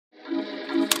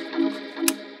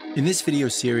In this video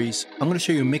series, I'm going to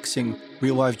show you mixing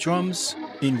real-life drums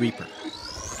in Reaper.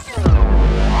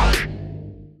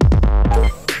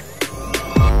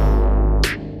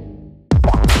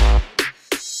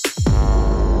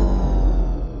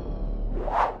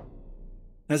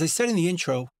 As I said in the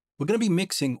intro, we're going to be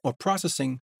mixing or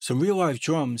processing some real-life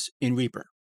drums in Reaper.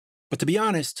 But to be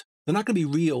honest, they're not going to be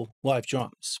real live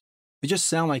drums. They just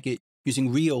sound like it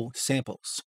using real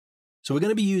samples. So we're going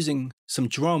to be using some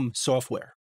drum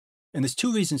software. And there's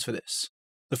two reasons for this.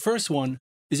 The first one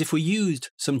is if we used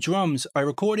some drums I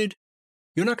recorded,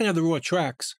 you're not going to have the raw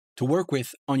tracks to work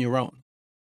with on your own.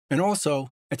 And also,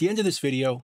 at the end of this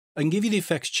video, I can give you the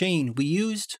effects chain we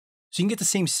used so you can get the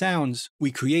same sounds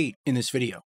we create in this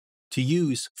video to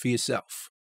use for yourself.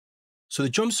 So the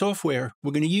drum software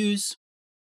we're going to use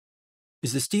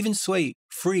is the Steven Slate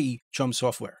free drum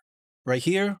software right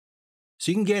here.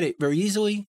 So you can get it very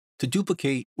easily to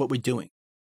duplicate what we're doing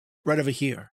right over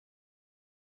here.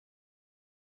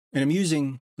 And I'm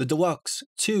using the Deluxe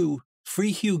 2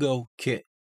 Free Hugo kit.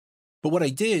 But what I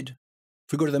did,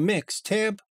 if we go to the Mix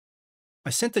tab, I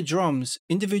sent the drums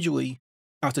individually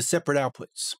out to separate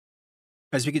outputs.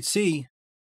 As we can see,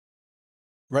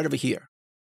 right over here,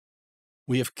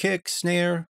 we have kick,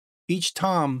 snare, each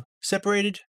tom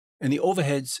separated, and the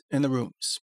overheads and the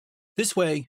rooms. This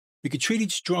way, we could treat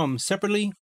each drum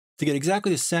separately to get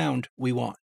exactly the sound we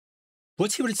want.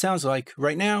 Let's see what it sounds like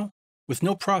right now with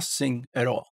no processing at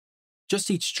all. Just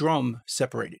each drum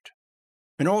separated.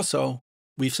 And also,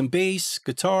 we have some bass,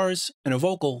 guitars, and a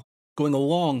vocal going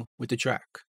along with the track,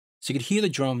 so you can hear the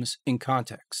drums in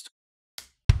context.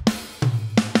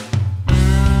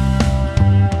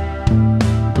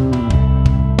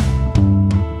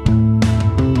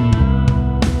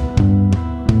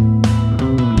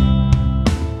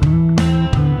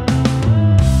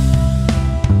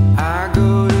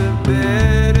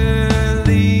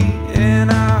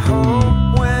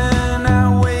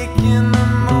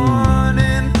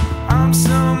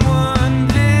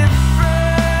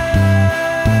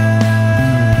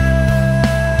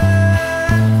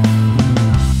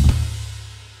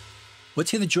 Let's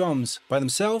hear the drums by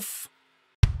themselves.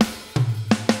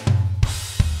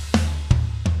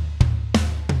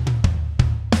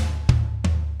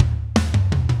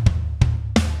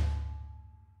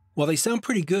 While they sound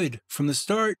pretty good from the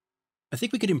start, I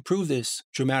think we could improve this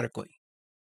dramatically.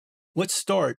 Let's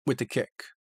start with the kick.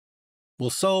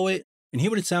 We'll solo it and hear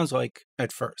what it sounds like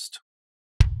at first.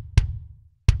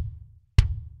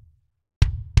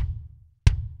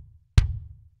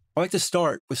 I like to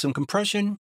start with some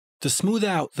compression to smooth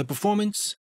out the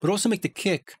performance, but also make the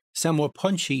kick sound more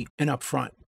punchy and upfront.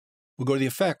 We'll go to the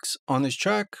effects on this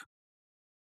track.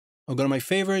 I'll go to my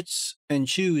favorites and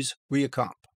choose REAPER,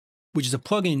 which is a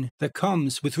plugin that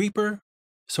comes with Reaper,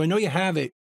 so I know you have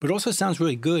it, but it also sounds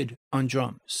really good on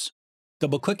drums.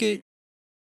 Double click it,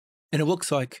 and it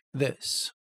looks like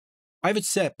this. I have it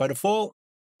set by default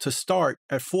to start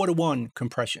at 4:1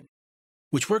 compression,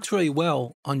 which works really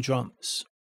well on drums.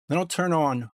 Then I'll turn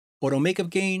on auto makeup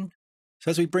gain,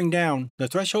 so as we bring down the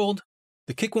threshold,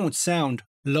 the kick won't sound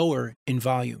lower in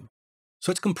volume.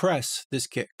 So let's compress this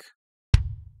kick.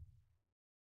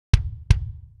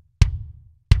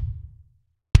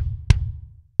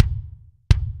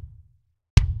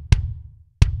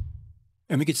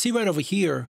 And we can see right over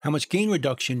here how much gain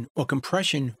reduction or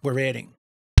compression we're adding.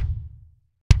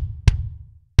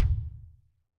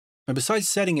 And besides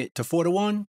setting it to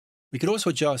 4:1, we could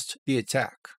also adjust the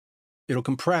attack. It'll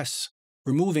compress,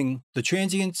 removing the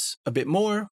transients a bit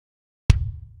more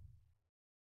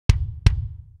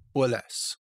or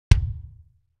less.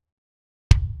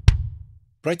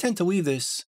 But I tend to leave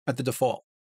this at the default,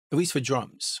 at least for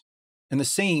drums, and the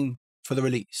same for the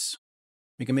release.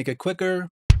 We can make it quicker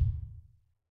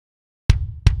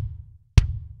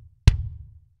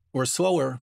or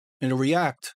slower, and it'll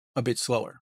react a bit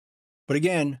slower. But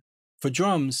again, for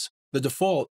drums, the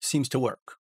default seems to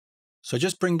work. So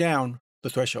just bring down the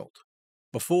threshold.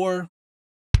 Before,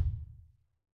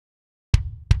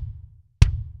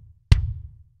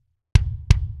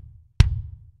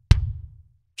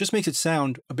 just makes it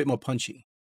sound a bit more punchy.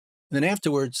 And then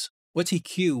afterwards, let's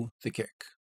EQ the kick.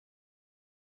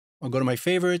 I'll go to my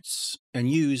favorites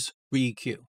and use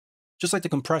re-EQ. Just like the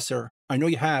compressor, I know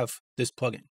you have this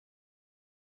plugin.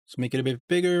 Let's make it a bit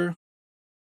bigger.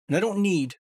 And I don't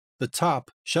need the top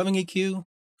shoving EQ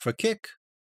for kick,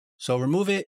 so I'll remove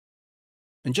it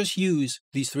and just use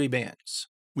these 3 bands,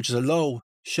 which is a low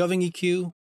shoving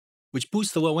EQ, which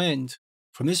boosts the low end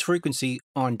from this frequency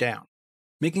on down,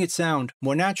 making it sound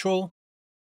more natural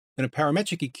than a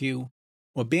parametric EQ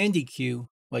or band EQ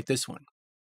like this one,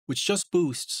 which just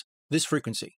boosts this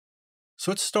frequency. So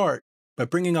let's start by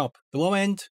bringing up the low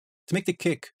end to make the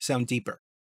kick sound deeper.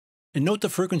 And note the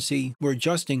frequency we're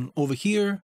adjusting over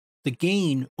here, the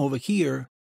gain over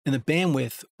here, and the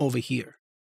bandwidth over here.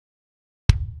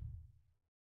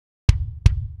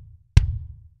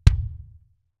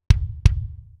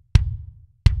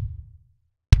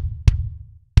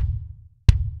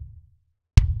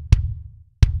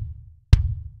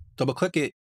 Double click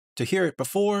it to hear it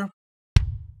before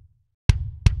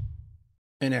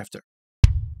and after.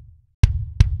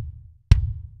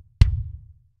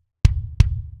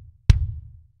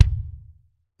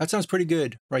 That sounds pretty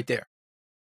good right there.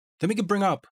 Then we can bring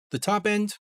up the top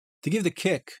end to give the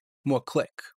kick more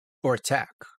click or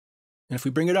attack. And if we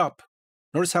bring it up,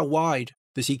 notice how wide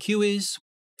this EQ is.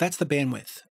 That's the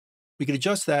bandwidth. We can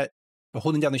adjust that by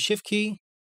holding down the shift key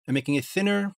and making it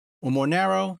thinner or more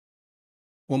narrow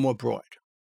or more broad.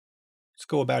 Let's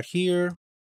go about here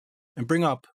and bring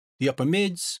up the upper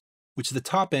mids, which is the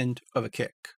top end of a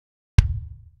kick.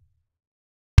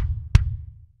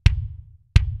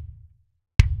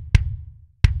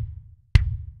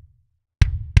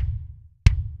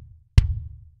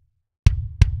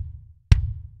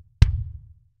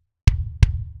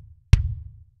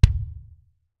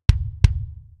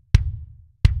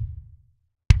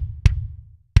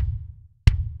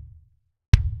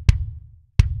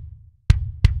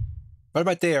 Right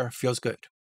about there feels good.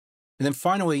 And then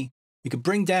finally, we can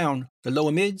bring down the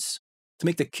lower mids to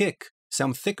make the kick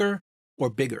sound thicker or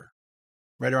bigger.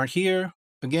 Right around here,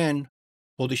 again,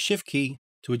 hold the shift key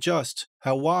to adjust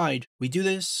how wide we do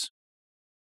this.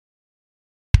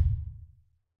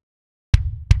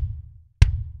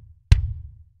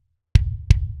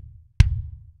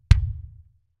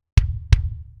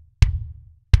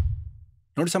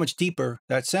 Notice how much deeper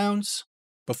that sounds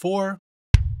before.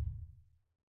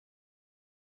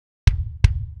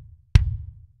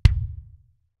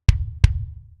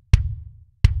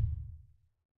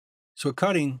 So we're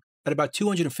cutting at about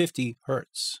 250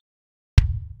 hertz.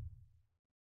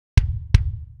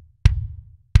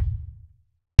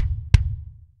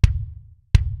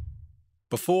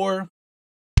 Before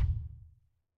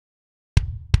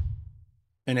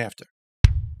and after.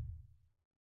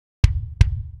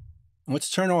 And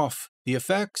let's turn off the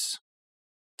effects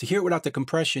to hear it without the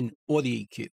compression or the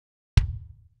EQ.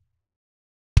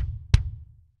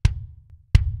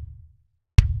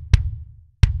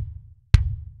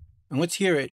 And let's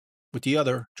hear it with the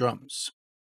other drums.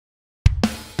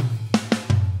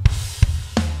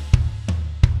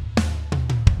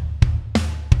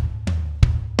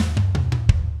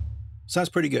 Sounds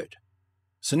pretty good.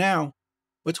 So now,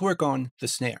 let's work on the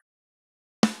snare.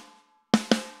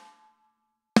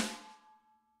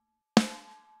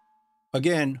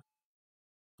 Again,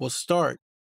 we'll start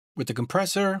with the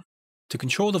compressor to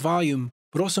control the volume,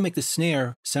 but also make the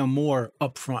snare sound more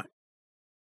upfront.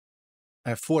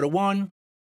 At 4:1,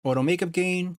 auto makeup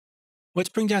gain. Let's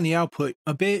bring down the output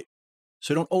a bit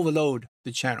so don't overload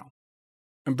the channel.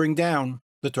 And bring down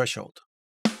the threshold.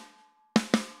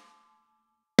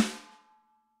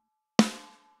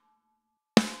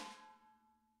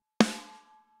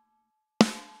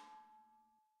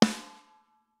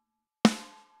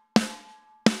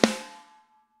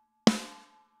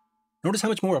 Notice how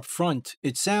much more upfront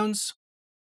it sounds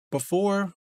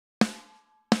before.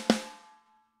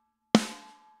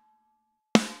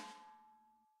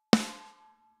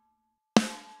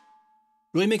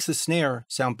 Really makes the snare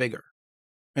sound bigger.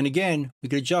 And again, we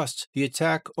could adjust the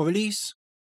attack or release,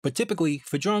 but typically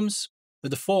for drums, the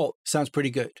default sounds pretty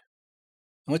good.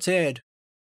 And let's add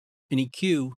an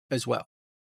EQ as well.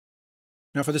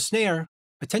 Now for the snare,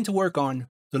 I tend to work on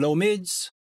the low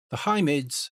mids, the high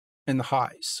mids, and the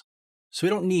highs. So we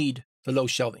don't need the low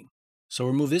shelving. So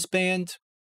remove this band,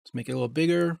 let's make it a little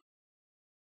bigger.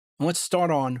 And let's start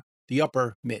on the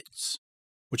upper mids,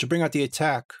 which will bring out the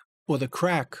attack or the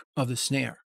crack of the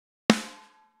snare.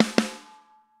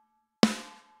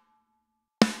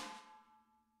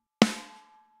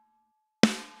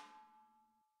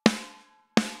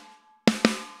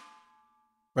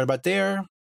 Right about there.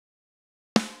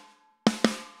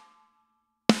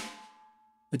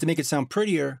 But to make it sound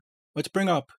prettier, let's bring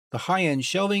up the high-end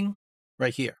shelving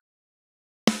right here.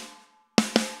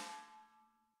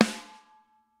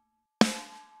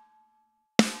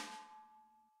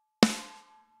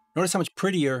 Notice how much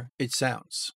prettier it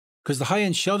sounds, because the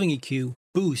high-end shelving EQ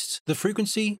boosts the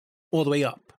frequency all the way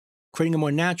up, creating a more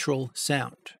natural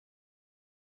sound.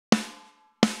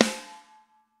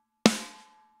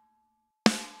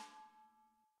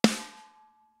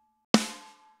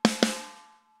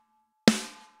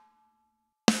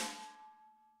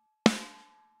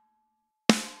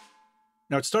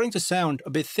 Now it's starting to sound a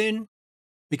bit thin,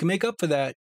 We can make up for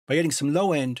that by getting some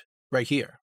low end right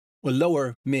here, or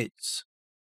lower mids.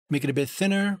 Make it a bit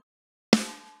thinner.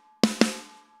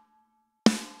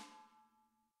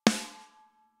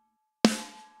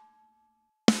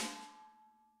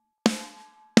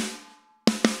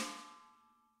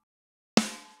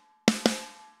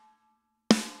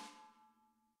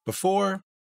 Before.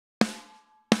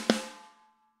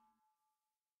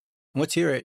 Let's hear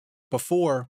it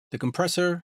before the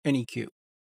compressor and EQ.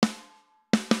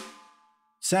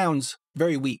 Sounds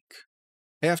very weak.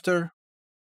 After,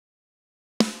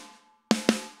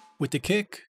 with the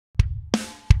kick,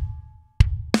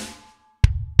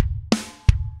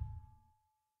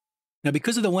 now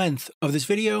because of the length of this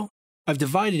video, I've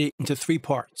divided it into 3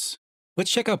 parts.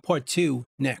 Let's check out part 2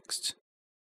 next.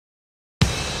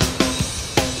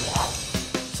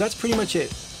 So that's pretty much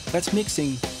it. That's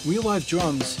mixing real live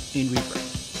drums in Reaper.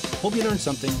 Hope you learned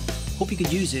something, hope you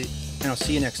could use it, and I'll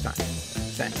see you next time.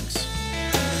 Thanks.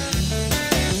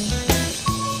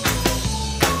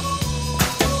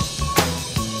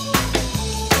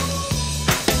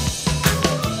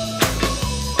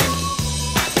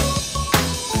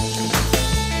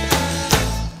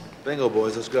 Bingo,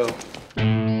 boys, let's go.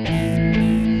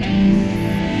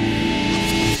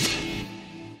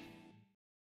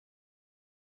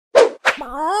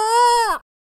 Bye.